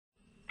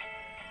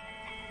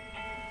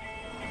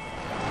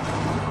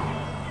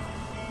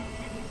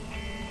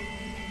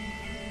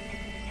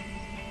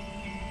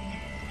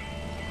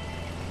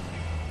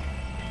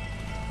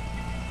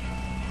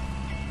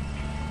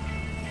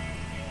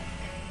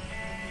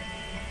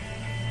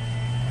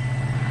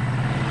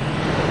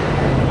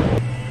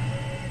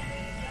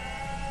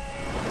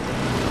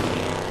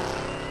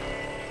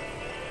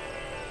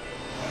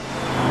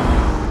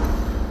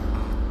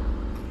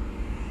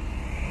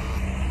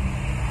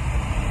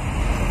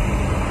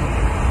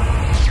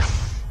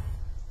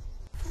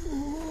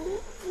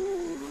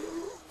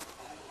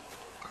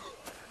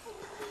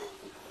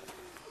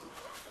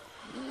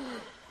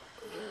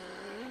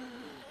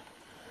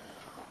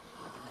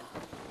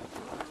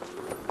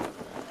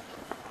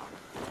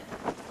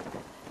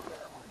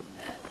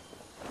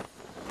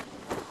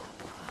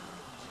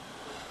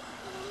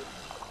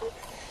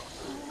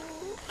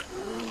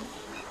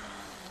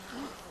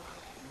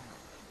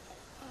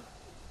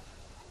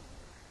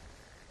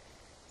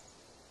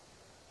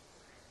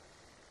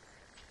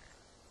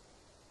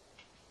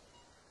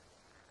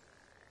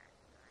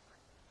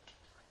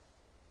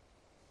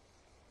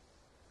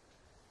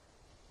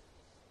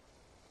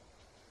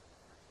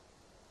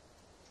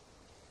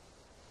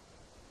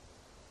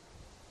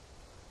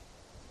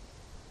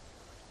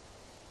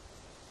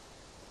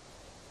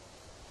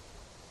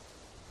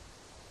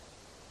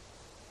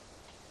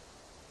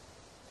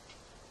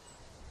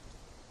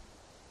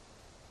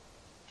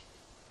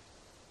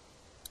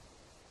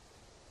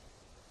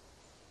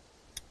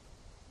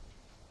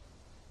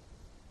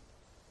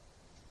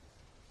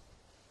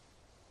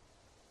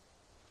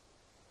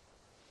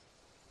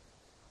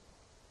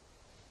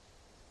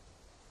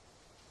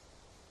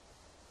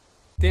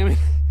Damn it.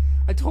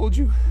 I told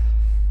you.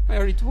 I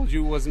already told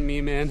you it wasn't me,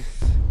 man.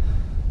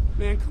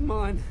 Man, come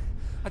on.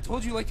 I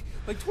told you like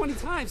 20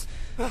 times.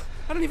 I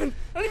don't even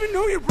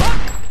know your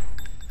brother.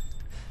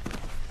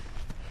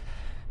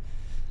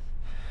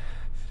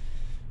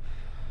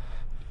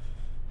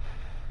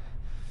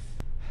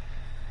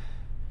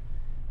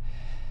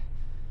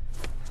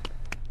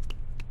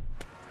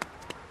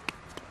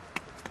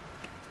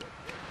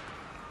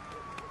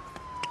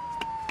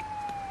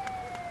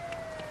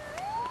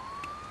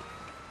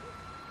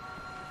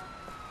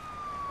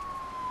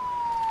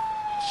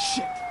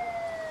 Shit!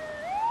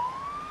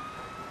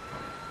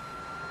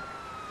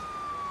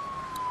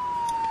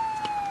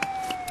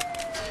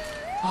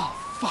 Oh,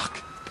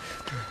 fuck!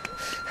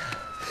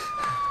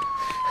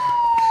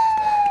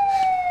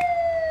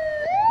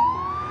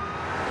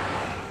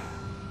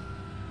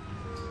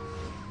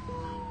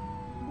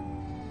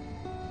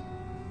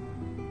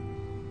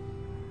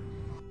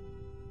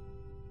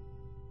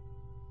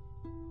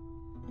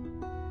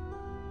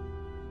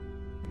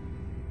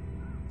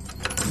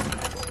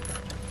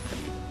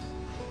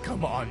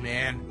 Come on,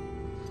 man.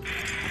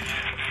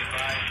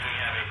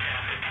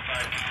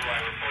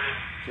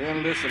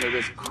 Can't listen to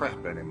this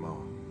crap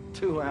anymore.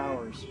 2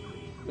 hours.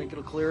 Think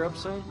it'll clear up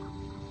soon?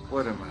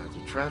 What am I,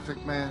 the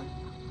traffic man?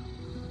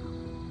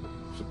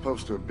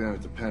 Supposed to have been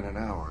at the pen an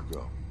hour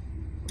ago.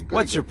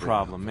 What's your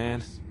problem,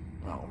 man?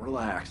 Oh,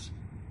 relax.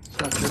 It's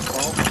not your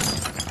fault.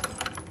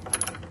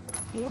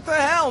 What the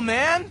hell,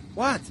 man?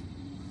 What?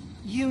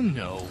 You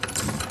know.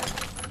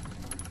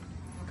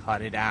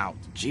 Cut it out.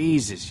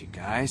 Jesus, you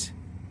guys.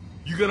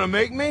 You gonna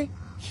make me?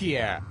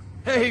 Yeah.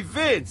 Hey,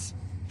 Vince!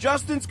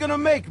 Justin's gonna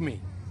make me.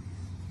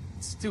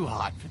 It's too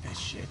hot for this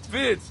shit.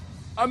 Vince,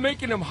 I'm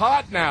making him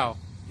hot now.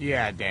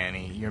 Yeah,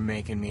 Danny, you're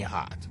making me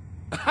hot.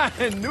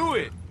 I knew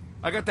it.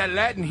 I got that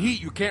Latin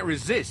heat you can't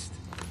resist.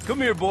 Come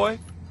here, boy.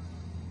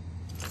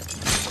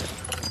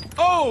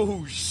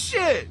 Oh,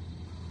 shit!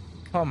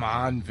 Come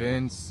on,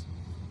 Vince.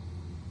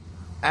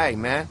 Hey,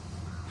 man.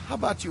 How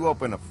about you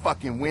open a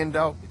fucking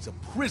window? It's a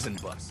prison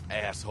bus,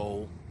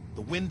 asshole.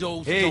 The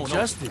windows Hey, don't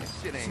Justin,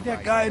 Shit ain't see that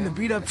right, guy in man. the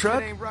beat-up That truck?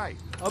 shit ain't right.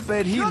 I'll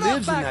bet he Shut up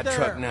lives in back that there.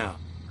 truck now.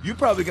 You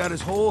probably got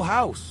his whole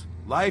house.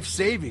 Life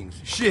savings.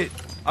 Shit,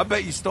 I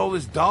bet you stole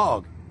his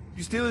dog.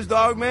 You steal his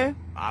dog, man?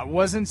 I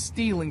wasn't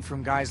stealing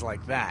from guys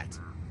like that.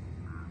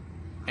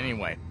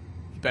 Anyway,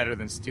 better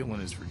than stealing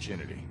his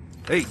virginity.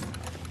 Hey,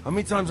 how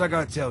many times I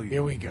gotta tell you?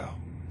 Here we go.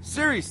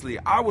 Seriously,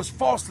 I was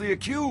falsely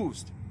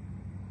accused.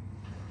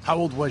 How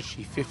old was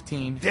she,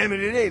 15? Damn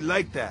it ain't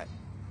like that.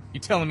 You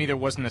telling me there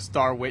wasn't a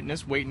star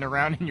witness waiting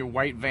around in your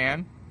white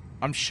van?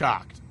 I'm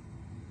shocked.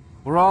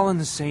 We're all in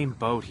the same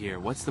boat here.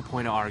 What's the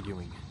point of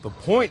arguing? The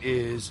point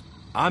is,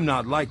 I'm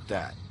not like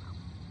that.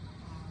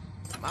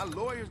 My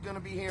lawyer's gonna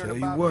be hearing Tell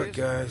you about what, this.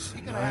 guys,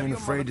 He gonna I have ain't your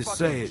afraid to motherfucking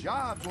say it.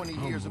 jobs when he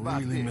hears I'm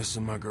about really this.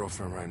 missing my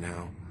girlfriend right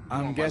now.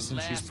 I'm guessing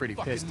she's pretty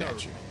pissed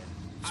at you.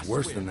 It's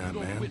worse than that,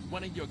 man.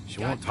 She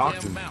won't talk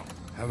to me.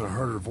 Haven't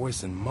heard her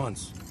voice in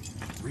months.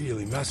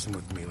 Really messing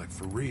with me, like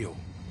for real.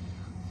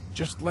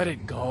 Just let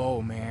it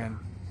go, man.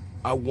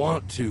 I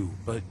want to,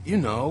 but you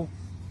know,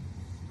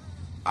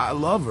 I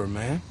love her,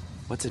 man.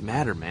 What's it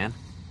matter, man?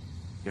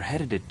 You're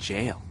headed to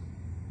jail.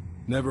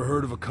 Never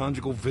heard of a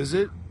conjugal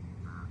visit?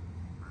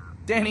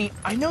 Danny,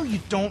 I know you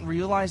don't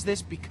realize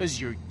this because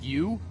you're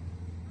you,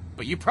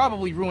 but you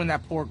probably ruined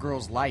that poor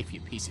girl's life,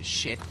 you piece of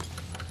shit.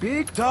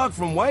 Big talk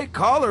from white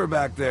collar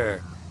back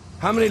there.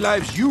 How many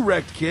lives you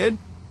wrecked, kid?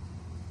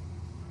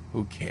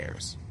 Who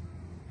cares?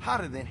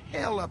 Hotter than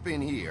hell up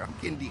in here. I'm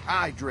getting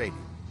dehydrated.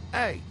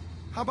 Hey,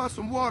 how about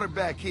some water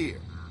back here?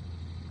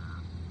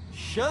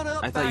 Shut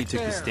up I thought you back took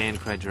there. the stand,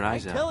 cried your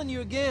eyes I'm out. telling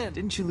you again.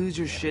 Didn't you lose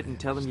your shit and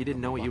tell them you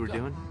didn't know what you were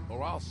doing?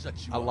 Or I'll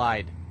set you I up.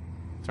 lied.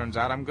 Turns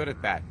out I'm good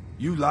at that.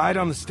 You lied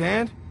on the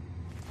stand?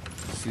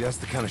 See, that's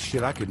the kind of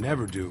shit I could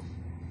never do.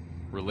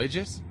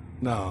 Religious?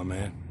 Nah,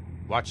 man.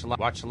 Watch a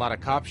lot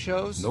of cop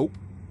shows? Nope.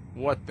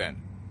 What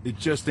then? It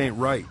just ain't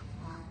right.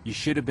 You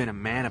should have been a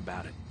man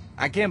about it.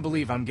 I can't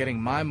believe I'm getting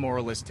my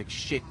moralistic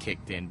shit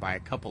kicked in by a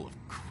couple of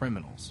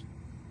criminals.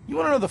 You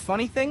wanna know the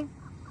funny thing?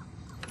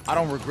 I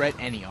don't regret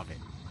any of it.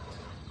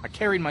 I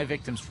carried my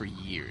victims for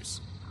years.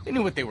 They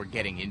knew what they were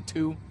getting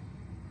into.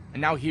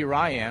 And now here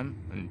I am,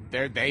 and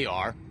there they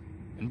are.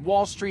 And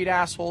Wall Street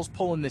assholes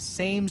pulling the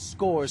same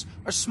scores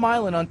are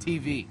smiling on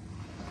TV.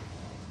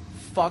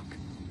 Fuck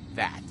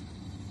that.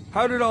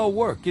 How'd it all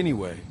work,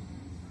 anyway?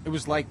 It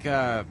was like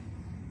a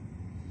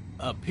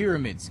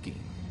pyramid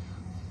scheme.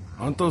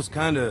 Aren't those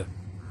kind of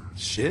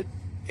shit?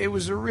 It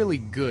was a really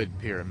good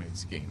pyramid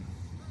scheme.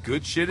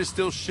 Good shit is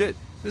still shit.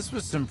 This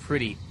was some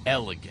pretty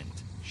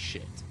elegant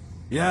shit.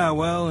 Yeah,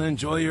 well,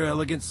 enjoy your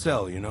elegant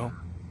cell, you know?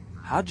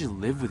 How'd you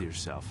live with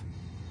yourself?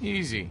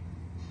 Easy.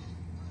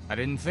 I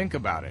didn't think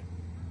about it.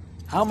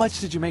 How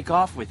much did you make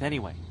off with,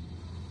 anyway?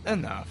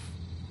 Enough.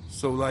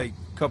 So, like,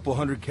 couple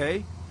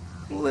 $100K?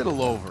 A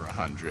little over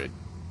 100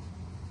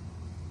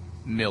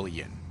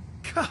 million.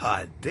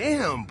 God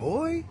damn,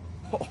 boy.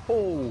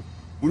 Oh,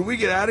 when we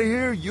get out of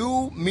here,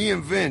 you, me,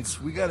 and Vince,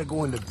 we gotta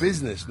go into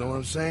business, know what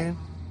I'm saying?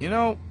 You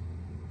know,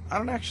 I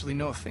don't actually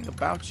know a thing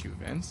about you,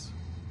 Vince.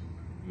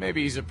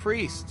 Maybe he's a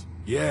priest.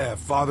 Yeah,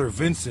 Father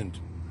Vincent.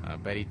 I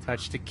bet he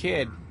touched a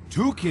kid.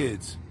 2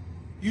 kids.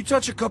 You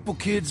touch a couple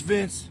kids,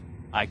 Vince?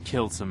 I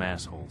killed some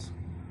assholes.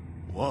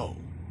 Whoa,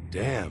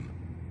 damn.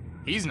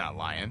 He's not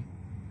lying.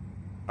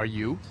 Are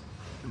you?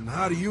 And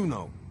how do you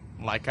know?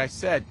 Like I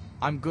said,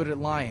 I'm good at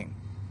lying.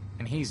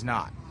 And he's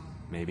not.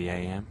 Maybe I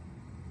am.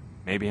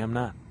 Maybe I'm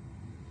not.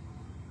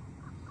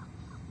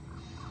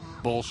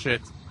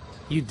 Bullshit.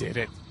 You did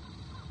it.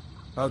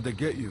 How'd they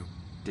get you?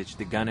 Ditched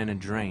the gun in a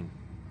drain.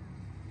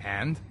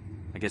 And?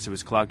 I guess it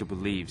was clogged up with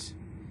leaves.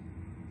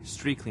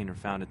 Street cleaner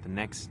found it the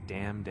next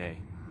damn day.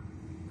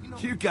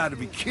 You gotta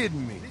be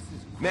kidding me.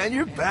 Man,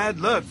 you're bad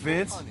luck,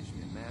 Vince.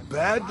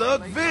 Bad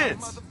luck,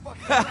 Vince.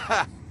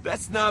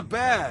 That's not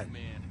bad.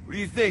 What do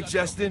you think,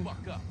 Justin?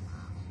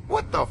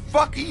 What the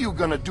fuck are you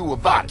gonna do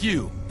about it?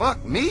 You.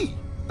 Fuck me?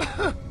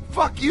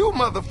 Fuck you,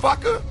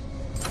 motherfucker!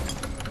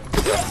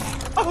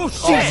 Oh,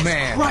 shit! Oh,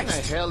 man. What the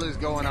hell is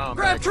going on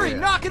Crabtree,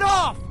 knock it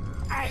off!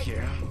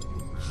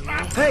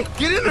 Hey,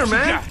 get in there,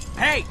 man.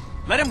 Hey,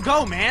 let him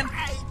go, man.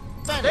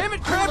 Damn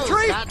it,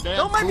 Crabtree!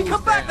 Don't make me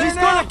come back there He's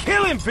now! gonna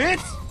kill him,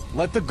 Vince.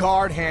 Let the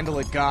guard handle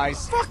it,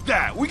 guys. Fuck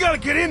that. We gotta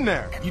get in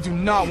there. You do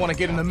not want to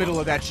get in the middle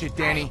of that shit,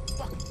 Danny.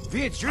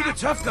 Vince, you're the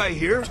tough guy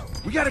here.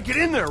 We gotta get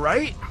in there,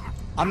 right?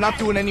 I'm not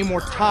doing any more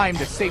time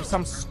to save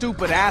some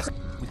stupid ass.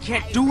 We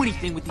can't do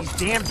anything with these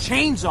damn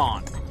chains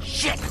on.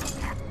 Shit!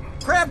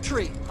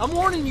 Crabtree, I'm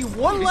warning you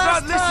one He's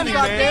last not time,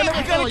 listening, man.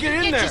 goddammit! You gotta get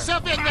in there.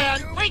 yourself in there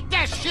and break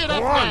that shit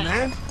up, Come on,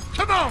 man.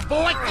 Come on,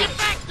 boy, get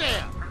back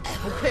there.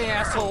 Okay,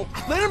 asshole,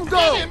 let him Get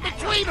go! in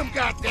between them,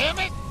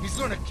 goddammit. He's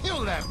gonna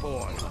kill that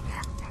boy.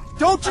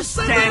 Don't just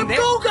Let him stand there.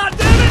 go,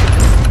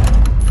 goddammit!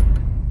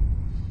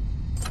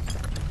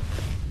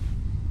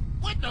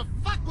 What the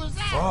fuck was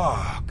that?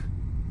 Fuck.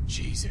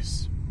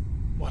 Jesus.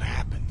 What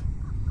happened?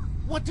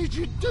 What did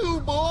you do,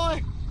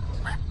 boy?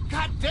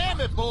 God damn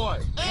it,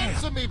 boy.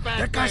 Answer me back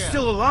That guy's there.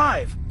 still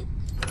alive.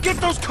 Get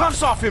those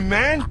cuffs off him,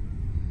 man.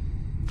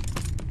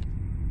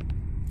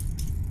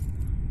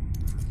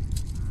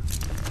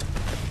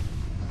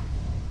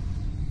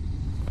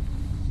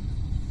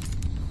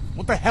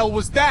 What the hell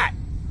was that?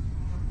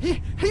 He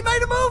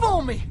made a move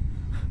on me!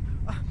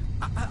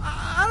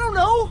 I don't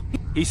know!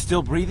 He's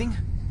still breathing?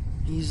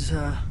 He's,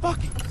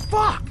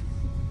 Fuck.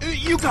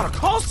 You gotta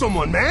call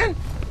someone, man.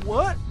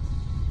 what?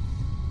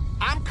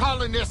 I'm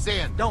calling this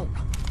in. Don't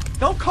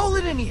call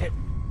it in yet!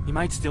 He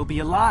might still be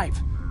alive.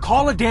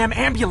 Call a damn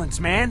ambulance,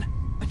 man.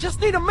 I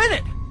just need a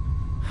minute!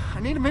 I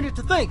need a minute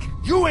to think.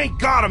 You ain't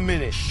got a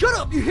minute. Shut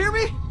up, you hear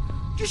me?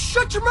 Just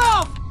shut your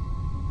mouth!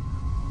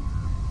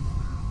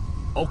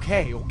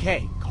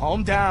 Okay.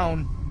 Calm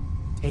down.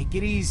 Take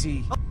it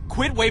easy.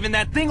 Quit waving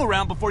that thing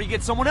around before you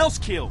get someone else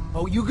killed.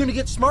 Oh, you gonna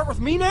get smart with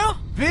me now?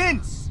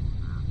 Vince!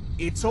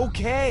 It's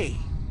okay.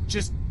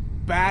 Just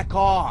back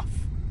off.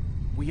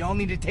 We all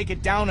need to take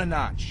it down a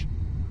notch.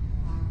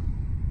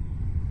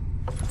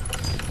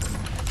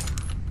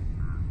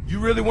 You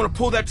really want to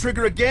pull that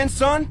trigger again,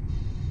 son?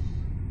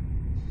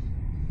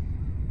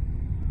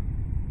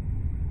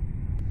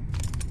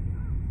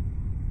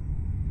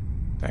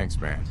 Thanks,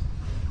 man.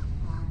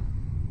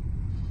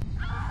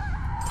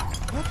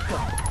 What the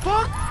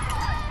fuck?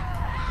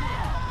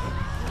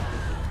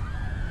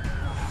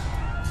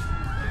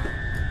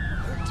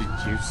 Did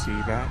you see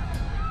that?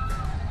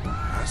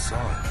 I saw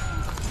it.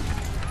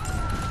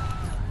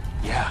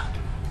 Yeah.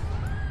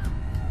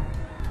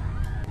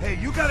 Hey,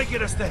 you gotta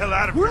get us the hell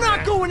out of here. We're not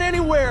man. going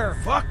anywhere!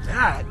 Fuck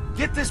that.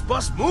 Get this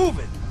bus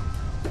moving.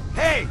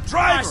 Hey,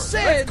 driver, I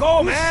said let's go,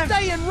 we're man.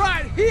 staying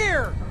right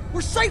here!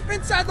 We're safe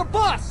inside the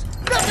bus!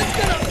 Nothing's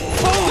gonna...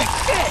 Holy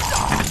shit!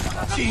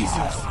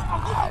 Jesus.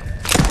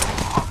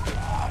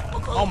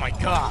 Oh my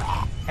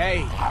god.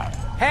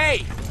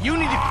 Hey, you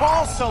need to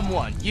call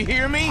someone. You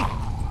hear me?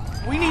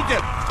 We need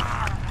to...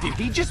 Did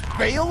he just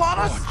bail on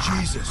us? Oh,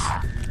 Jesus.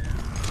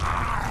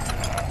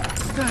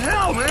 What the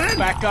hell, man?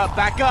 Back up.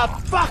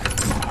 Fuck!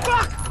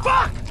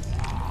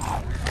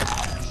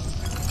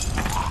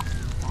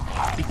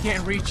 He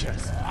can't reach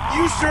us.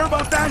 You sure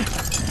about that?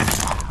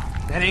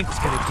 That ankle's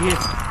gonna give.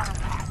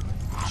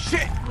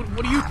 Shit,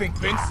 what do you think,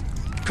 Vince?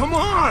 Come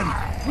on!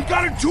 We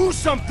gotta do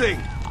something!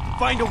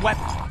 Find a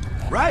weapon.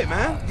 Right,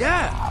 man?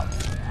 Yeah.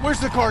 Where's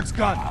the guard's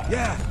gun?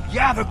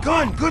 Yeah, the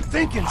gun. Good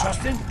thinking,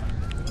 Justin.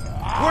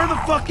 Where the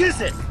fuck is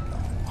it?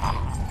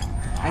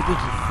 I think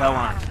he fell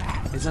on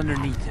it. It's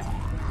underneath him.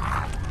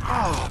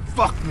 Oh,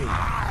 fuck me.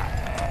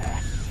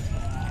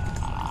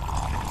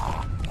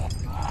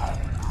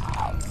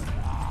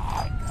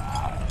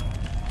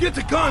 Get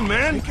the gun,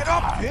 man! Pick it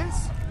up,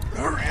 Vince.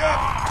 Hurry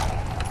up!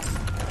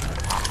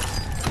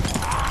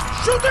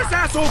 Shoot this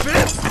asshole,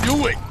 Vince!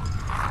 Do it.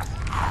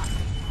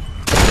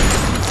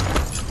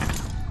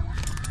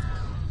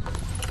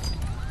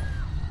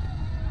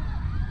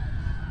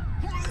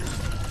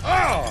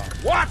 Oh,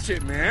 watch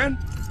it, man!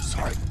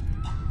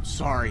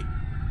 Sorry.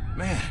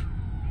 Man,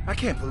 I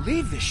can't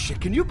believe this shit.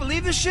 Can you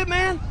believe this shit,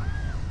 man?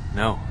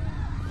 No.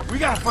 We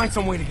gotta find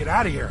some way to get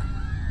out of here.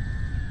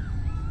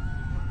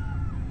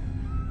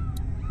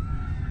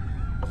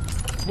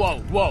 Whoa,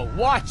 whoa,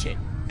 watch it.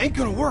 Ain't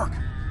gonna work.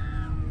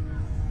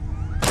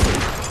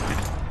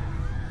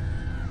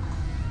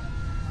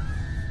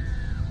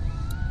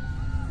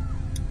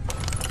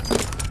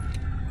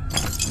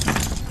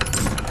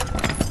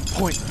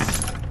 Pointless.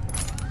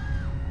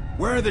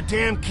 Where are the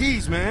damn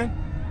keys, man?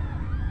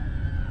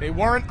 They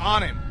weren't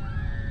on him.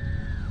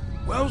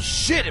 Well,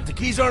 shit, if the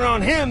keys aren't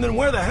on him, then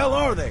where the hell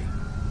are they?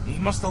 He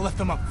must have left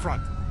them up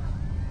front.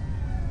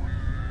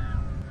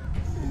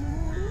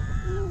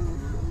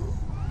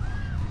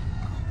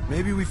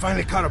 Maybe we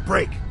finally caught a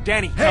break.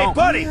 Danny, Hey, no.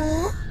 buddy!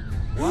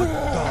 What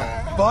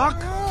the fuck?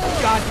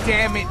 God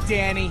damn it,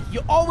 Danny.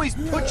 You always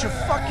put your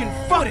fucking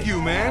foot in. Fuck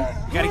you, man!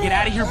 We gotta get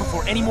out of here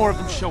before any more of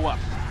them show up.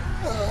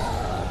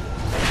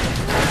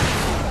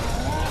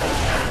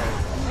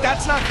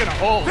 That's not gonna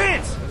hold.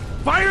 Vince!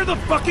 Fire the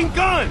fucking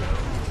gun!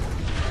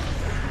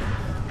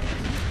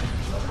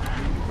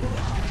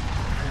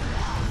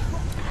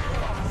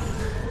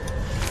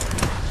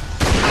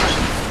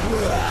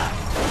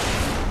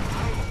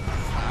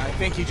 I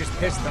think you just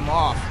pissed them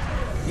off.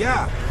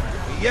 Yeah,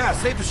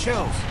 save the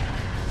shells.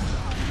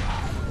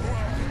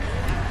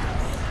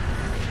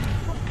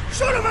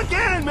 Shoot him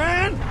again,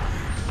 man!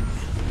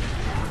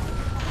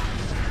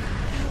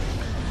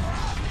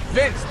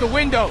 Vince, the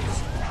windows!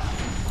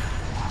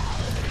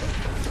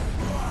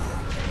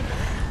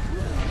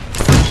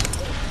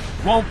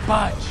 Won't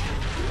budge.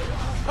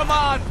 Come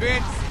on,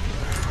 Vince!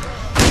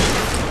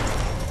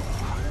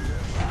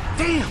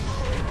 Damn!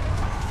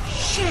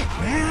 Shit,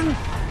 man!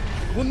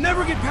 We'll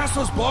never get past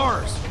those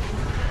bars.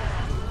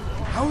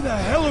 How the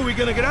hell are we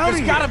gonna get out of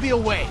There's here? gotta be a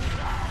way.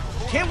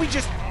 Can't we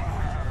just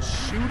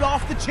shoot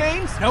off the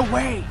chains? No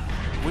way.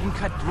 Wouldn't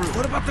cut through.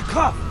 What about the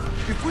cuff?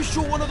 If we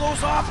shoot one of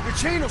those off, the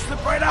chain will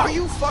slip right out. Are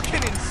you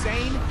fucking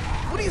insane?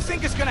 What do you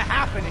think is gonna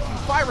happen if you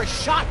fire a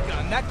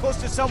shotgun that close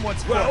to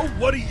someone's foot? Well,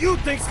 what do you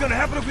think's gonna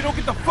happen if we don't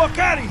get the fuck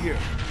out of here?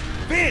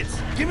 Vince,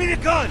 give me the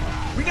gun.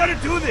 We gotta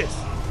do this.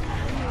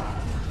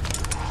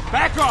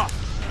 Back off.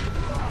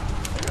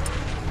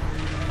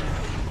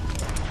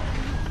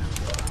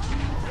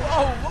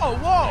 Whoa, whoa,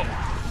 whoa!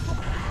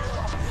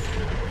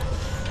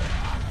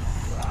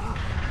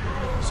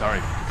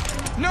 Sorry.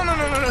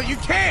 No, you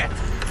can't!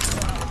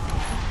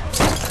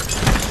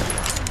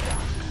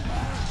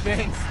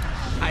 Vince,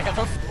 I have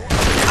a...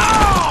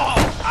 Oh!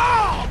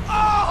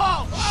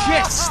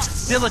 Shit!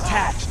 Still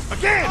attached.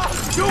 Again!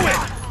 Do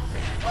it!